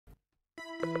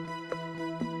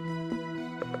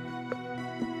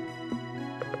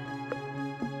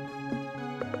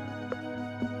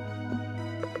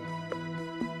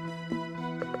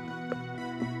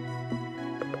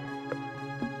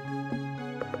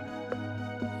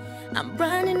I'm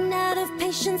running out of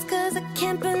patience, cause I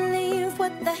can't believe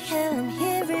what the hell I'm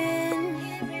hearing.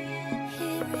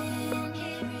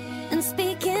 And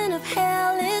speaking of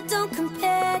hell, it don't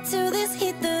compare to this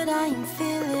heat that I am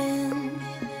feeling.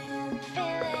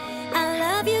 I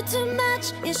love you too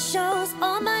much, it shows.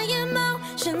 All my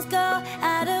emotions go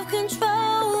out of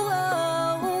control.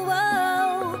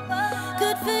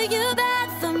 Good for you, bad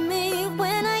for me,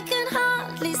 when I can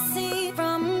hardly see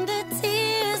from the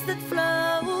tears that flow.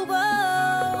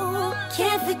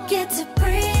 Can't forget to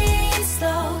breathe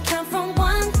slow, count from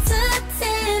 1 to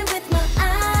 10 with my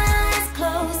eyes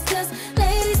closed. Cause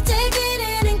ladies, take it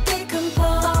in and get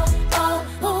composed.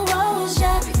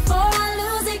 Yeah. Before I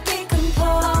lose it, get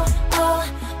composed.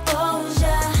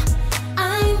 Yeah.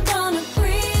 I'm gonna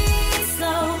breathe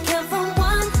slow, count from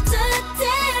 1 to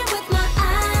 10 with my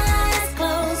eyes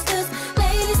closed. Cause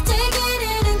ladies, take it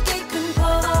in and get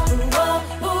composed.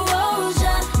 Yeah.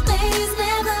 Ladies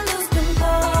never lose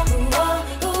composure.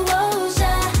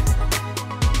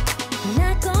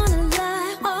 Not gonna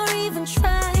lie or even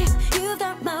try, you've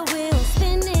got my wheels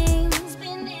spinning.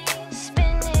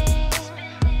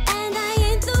 And I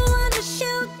ain't the one to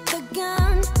shoot the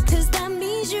gun, cause that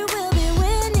means you will be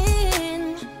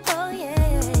winning. Oh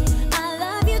yeah, I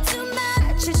love you too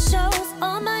much, it shows.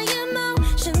 All my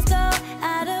emotions go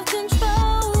out of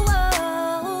control.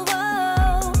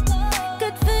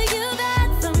 Good for you, bad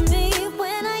for me,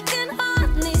 when I can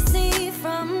hardly see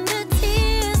from the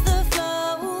tears that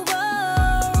flow.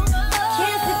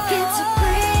 Can't forget to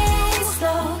breathe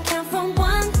slow, count from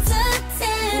 1 to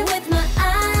 10 with my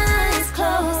eyes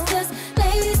closed. Cause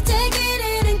ladies, take it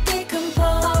in and get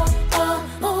composed.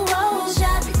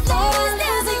 Yeah. Before I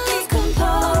lose it, get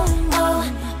composed.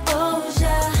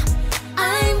 Yeah.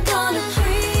 I'm gonna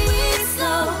breathe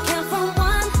slow, count from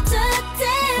 1 to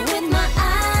 10 with my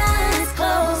eyes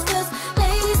closed. Cause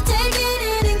ladies, take it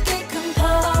in and get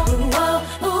composed.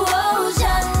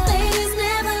 Yeah. Ladies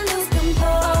never lose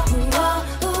composure.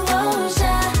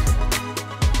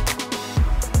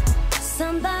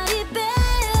 Somebody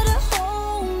better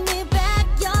hold me back.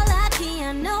 You're lucky I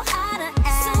know how to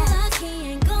act. So lucky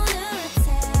ain't gonna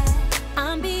attack.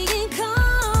 I'm being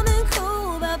calm and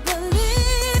cool, but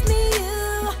believe me,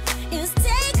 it's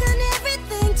taken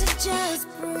everything to just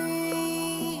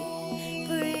breathe.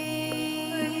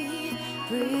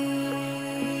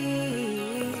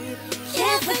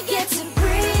 Can't forget to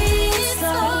breathe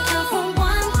slow, count from 1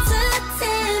 to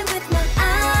 10 with my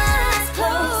eyes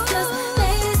closed. Cause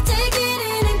ladies, take it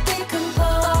in and get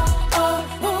composed.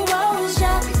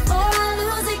 Yeah. Before I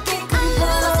lose it, get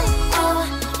composed. Yeah.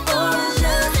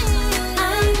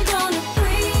 I'm gonna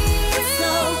breathe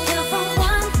slow, count from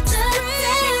 1 to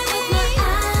 10 with my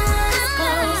eyes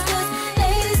closed. Cause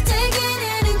ladies, take it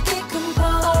in and get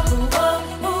composed.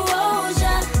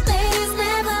 Yeah. Ladies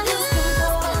never lose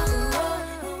composure.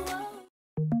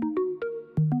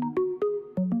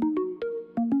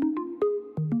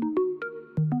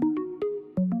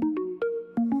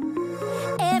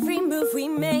 Every move we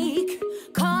make,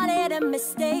 call it a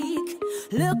mistake.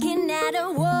 Looking at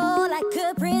a wall like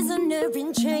a prisoner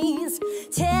in chains.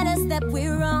 Tell us that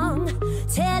we're wrong,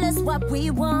 tell us what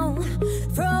we want.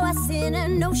 Throw us in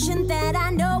an ocean that I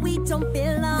know we don't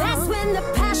belong. That's when the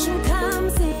passion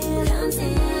comes in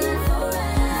for us.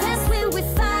 That's when we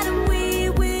fight and we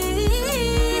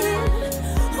win.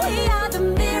 We are the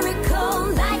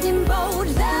miracle, lightning bolt,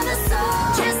 love us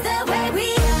all. Just the way we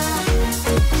are.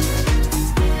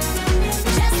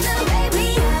 Just the way we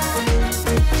are.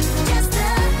 Just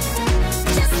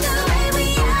the way we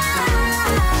are.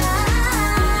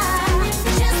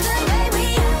 Just the way we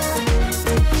are.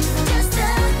 Just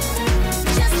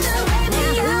the way we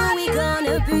are. Who we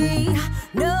gonna be?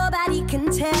 Nobody can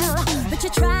tell. But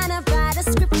you're trying to write a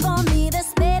script for me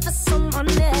that's made for someone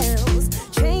else.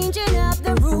 Changing up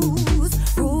the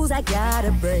rules I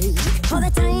gotta break. All the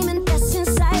diamond that's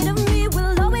inside of me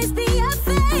will always be a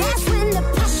fake. That's when the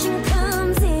passion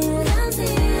comes in.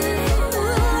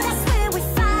 Ooh, that's when we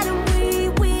fight and we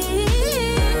win.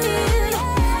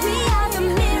 We are the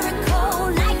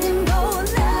miracle, lightning bolt,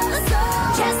 love us all.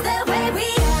 Just the way we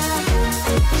are.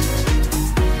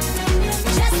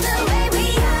 Just the way we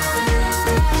are.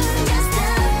 Just the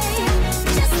way we are.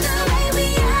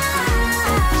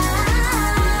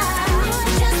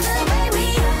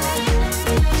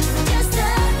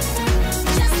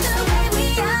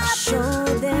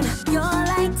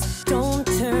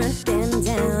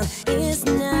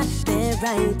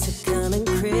 right to come and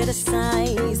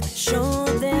criticize. Show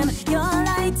them your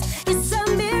light. It's a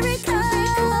miracle.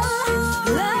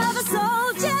 Love us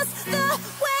all just the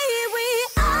way we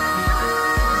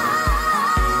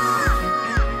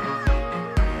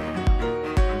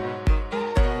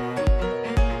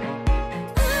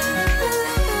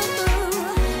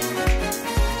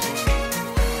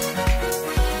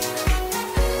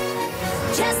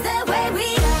just the way we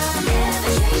are,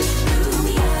 never change who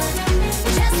we are.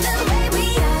 Just the way we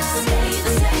are, stay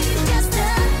the same. Just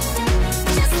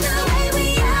the way we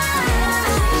are.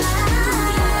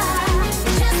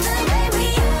 Just the way we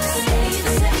are, stay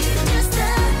the same.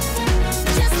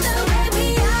 Just the way we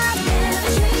are, never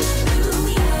change who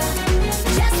we are.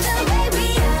 Just the way we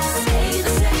are, stay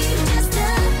the same. Just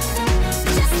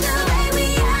the way we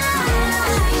are.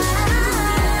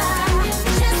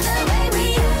 Just the way we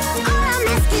are. All I'm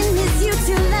asking is you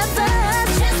to love us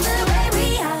just the way we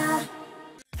are.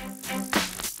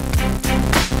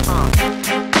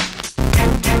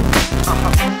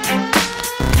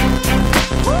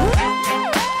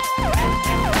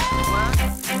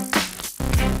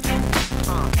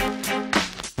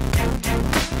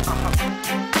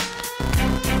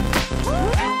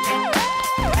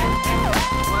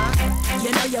 You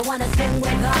know you wanna sing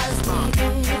with us,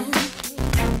 baby.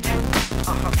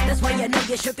 That's why you know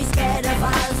you should be scared of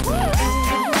us.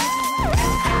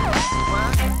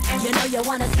 You know you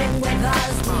wanna sing with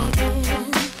us, baby.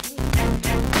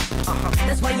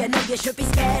 That's why you know you should be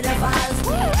scared of us.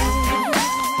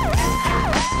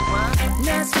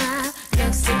 No smile,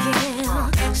 looks to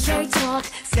kill. Straight talk,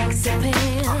 sex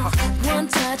appeal. One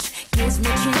touch gives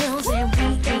me chills, and we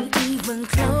ain't even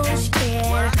close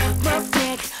yet. Rough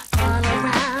neck all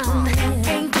around,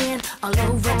 ain't been all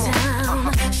over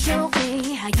town. Show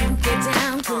me how you get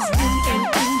down, 'cause we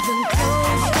ain't even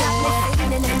close yet. You got me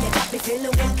feeling and you got me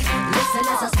feeling weak. Listen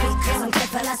as I speak, 'cause I'm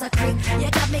careful as I creep. You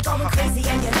got me going crazy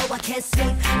and you know I can't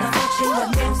sleep. The watching your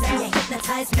moves and you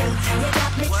hypnotize me. You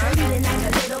got me trembling like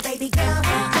a little baby girl.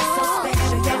 You're so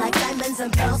special, you're like diamonds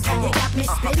and pearls. You got me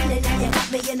spinning and you got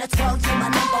me in a twirl. You're my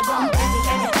number one baby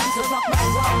and you're time to rock my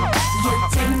world. You're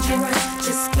dangerous,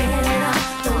 just get it up.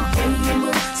 The way you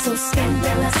move, so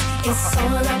scandalous. It's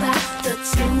all about the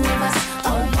two of us.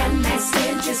 A one night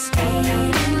stand just ain't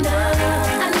enough.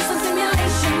 I need some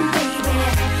stimulation, baby.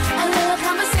 A little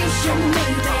conversation,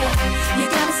 maybe. You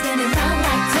got me spinning round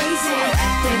like crazy.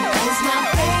 There goes my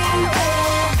baby.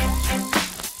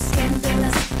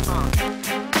 Scandalous,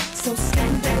 so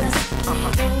scandalous.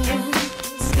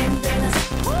 Scandalous,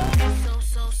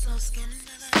 so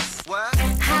scandalous.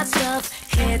 Hot stuff,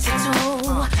 head to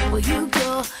toe. Where you go,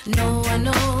 no one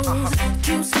knows.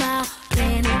 Cute smile,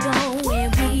 plenty dough,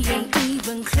 and we ain't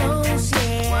even close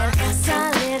yet.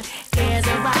 Solid as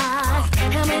a rock.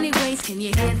 How many ways can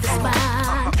you hit the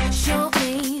spot? Show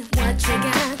me what you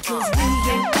got, 'cause we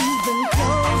ain't even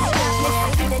close yet. You got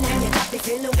me feeling and you got me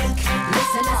feeling weak.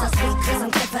 Listen as I speak, 'cause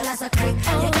I'm careful as I creep.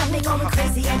 You got me going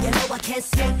crazy and you know I can't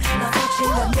sleep. The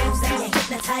watching your moves and you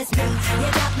hypnotize me. You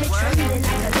got me trembling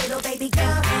like a little baby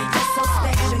girl. You're so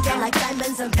special, you're like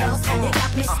diamonds and pearls. You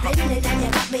got me spinning and you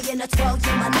got me in a twirl.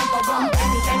 You're my number one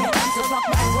baby and you're time to rock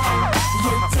my world.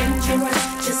 You're dangerous,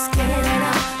 just get it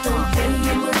up. The way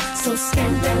you move, so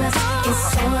scandalous. It's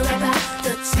all about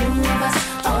the two of us.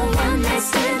 A one night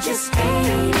stand just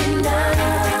ain't enough.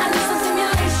 I need some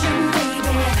stimulation,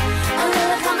 baby. A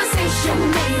little conversation,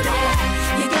 maybe.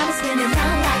 You got me spinning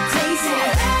round like crazy.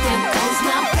 There goes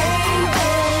my baby.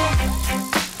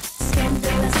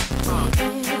 Scandalous,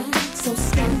 so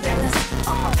scandalous.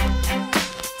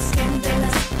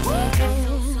 Scandalous,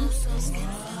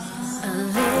 a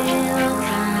little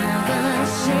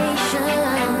conversation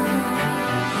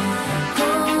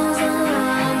goes a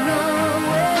long, long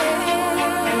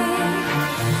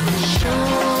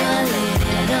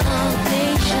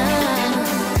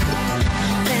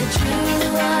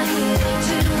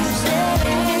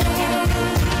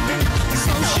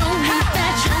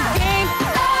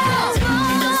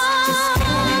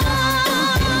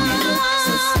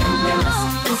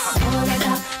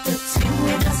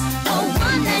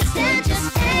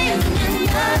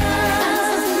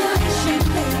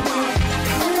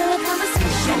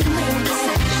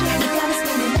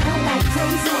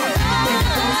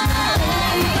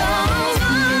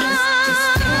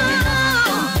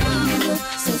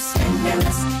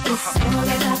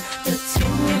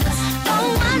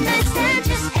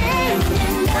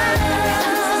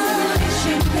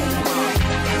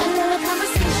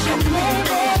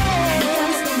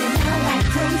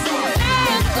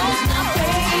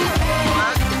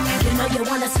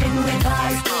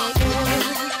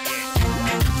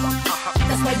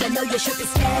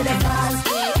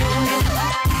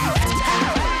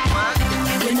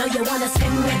wanna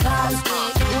spin with us.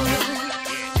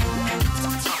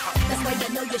 That's why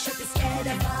you know you should be scared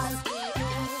of us.